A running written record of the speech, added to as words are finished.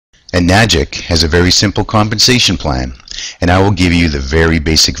Enagic has a very simple compensation plan, and I will give you the very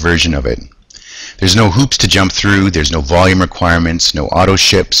basic version of it. There's no hoops to jump through, there's no volume requirements, no auto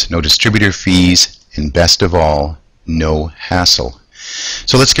ships, no distributor fees, and best of all, no hassle.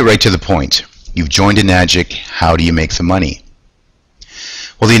 So let's get right to the point. You've joined Enagic. How do you make the money?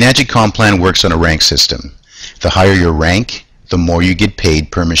 Well, the Enagic comp plan works on a rank system. The higher your rank, the more you get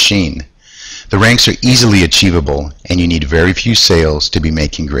paid per machine. The ranks are easily achievable, and you need very few sales to be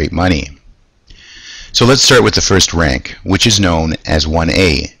making great money. So let's start with the first rank, which is known as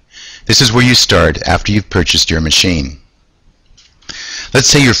 1A. This is where you start after you've purchased your machine. Let's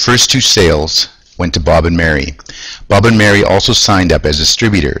say your first two sales went to Bob and Mary. Bob and Mary also signed up as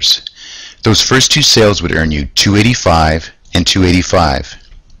distributors. Those first two sales would earn you $285 and $285.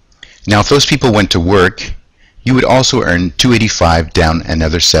 Now if those people went to work, you would also earn $285 down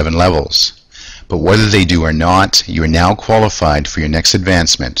another 7 levels. But whether they do or not, you are now qualified for your next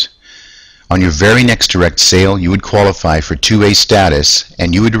advancement. On your very next direct sale, you would qualify for 2A status,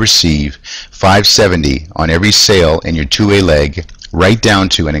 and you would receive $570 on every sale in your 2A leg, right down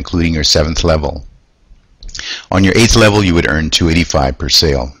to and including your 7th level. On your 8th level, you would earn $285 per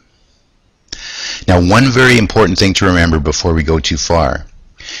sale. Now, one very important thing to remember before we go too far.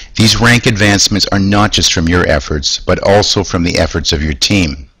 These rank advancements are not just from your efforts, but also from the efforts of your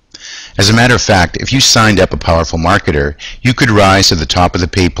team. As a matter of fact, if you signed up a powerful marketer, you could rise to the top of the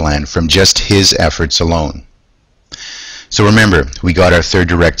pay plan from just his efforts alone. So remember, we got our third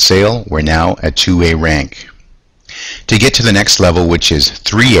direct sale. We're now at 2A rank. To get to the next level, which is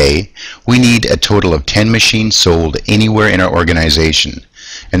 3A, we need a total of 10 machines sold anywhere in our organization.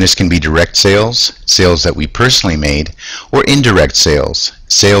 And this can be direct sales, sales that we personally made, or indirect sales,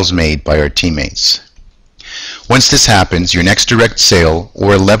 sales made by our teammates. Once this happens, your next direct sale,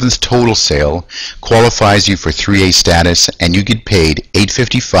 or 11th total sale, qualifies you for 3A status, and you get paid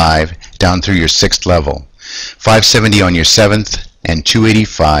 $855 down through your 6th level, $570 on your 7th, and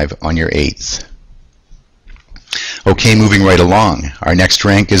 $285 on your 8th. Okay, moving right along. Our next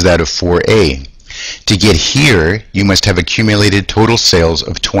rank is that of 4A. To get here, you must have accumulated total sales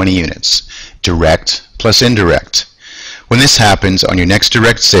of 20 units, direct plus indirect. When this happens, on your next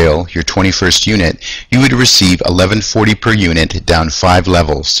direct sale, your 21st unit, you would receive $1140 per unit down 5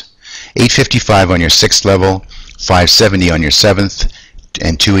 levels, $855 on your 6th level, $570 on your 7th,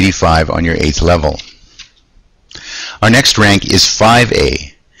 and $285 on your 8th level. Our next rank is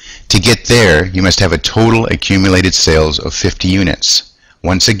 5A. To get there, you must have a total accumulated sales of 50 units.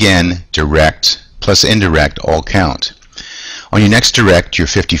 Once again, direct plus indirect all count. On your next direct, your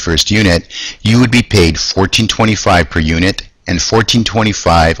 51st unit, you would be paid $1425 per unit and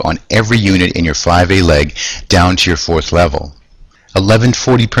 $1425 on every unit in your 5A leg down to your 4th level.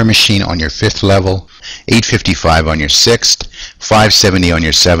 $1140 per machine on your 5th level, $855 on your 6th, $570 on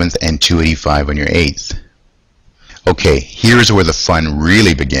your 7th, and $285 on your 8th. Okay, here's where the fun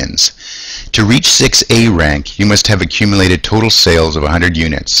really begins. To reach 6A rank, you must have accumulated total sales of 100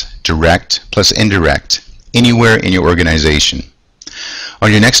 units, direct plus indirect, anywhere in your organization.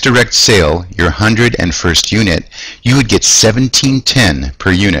 On your next direct sale, your 101st unit, you would get $1710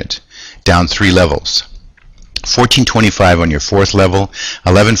 per unit, down 3 levels. $1425 on your 4th level,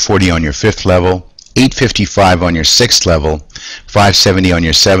 $1140 on your 5th level, $855 on your 6th level, $570 on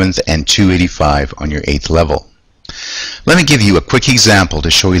your 7th, and $285 on your 8th level. Let me give you a quick example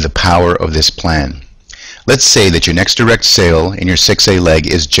to show you the power of this plan. Let's say that your next direct sale in your 6A leg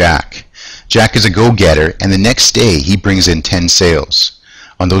is Jack. Jack is a go-getter, and the next day he brings in 10 sales.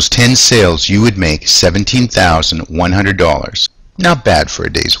 On those 10 sales, you would make $17,100. Not bad for a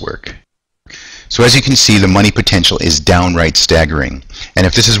day's work. So as you can see, the money potential is downright staggering. And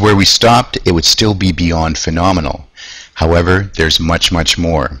if this is where we stopped, it would still be beyond phenomenal. However, there's much, much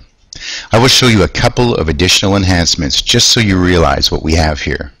more. I will show you a couple of additional enhancements just so you realize what we have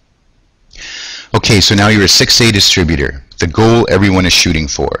here. Okay, so now you're a 6A distributor, the goal everyone is shooting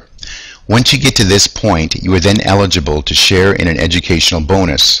for. Once you get to this point, you are then eligible to share in an educational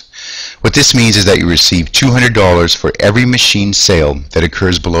bonus. What this means is that you receive $200 for every machine sale that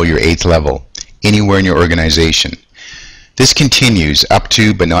occurs below your 8th level, anywhere in your organization. This continues up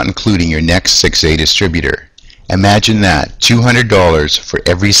to but not including your next 6A distributor. Imagine that, $200 for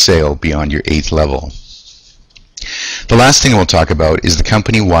every sale beyond your 8th level. The last thing we'll talk about is the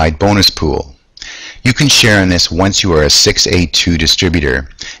company-wide bonus pool. You can share in this once you are a 6A2 distributor,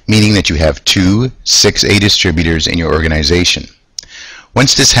 meaning that you have 2 6A distributors in your organization.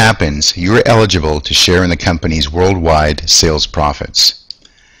 Once this happens, you are eligible to share in the company's worldwide sales profits.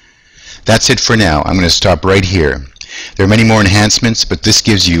 That's it for now. I'm going to stop right here. There are many more enhancements, but this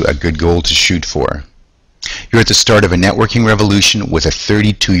gives you a good goal to shoot for. You're at the start of a networking revolution with a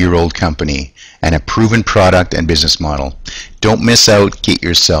 32-year-old company and a proven product and business model. Don't miss out. Get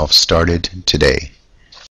yourself started today.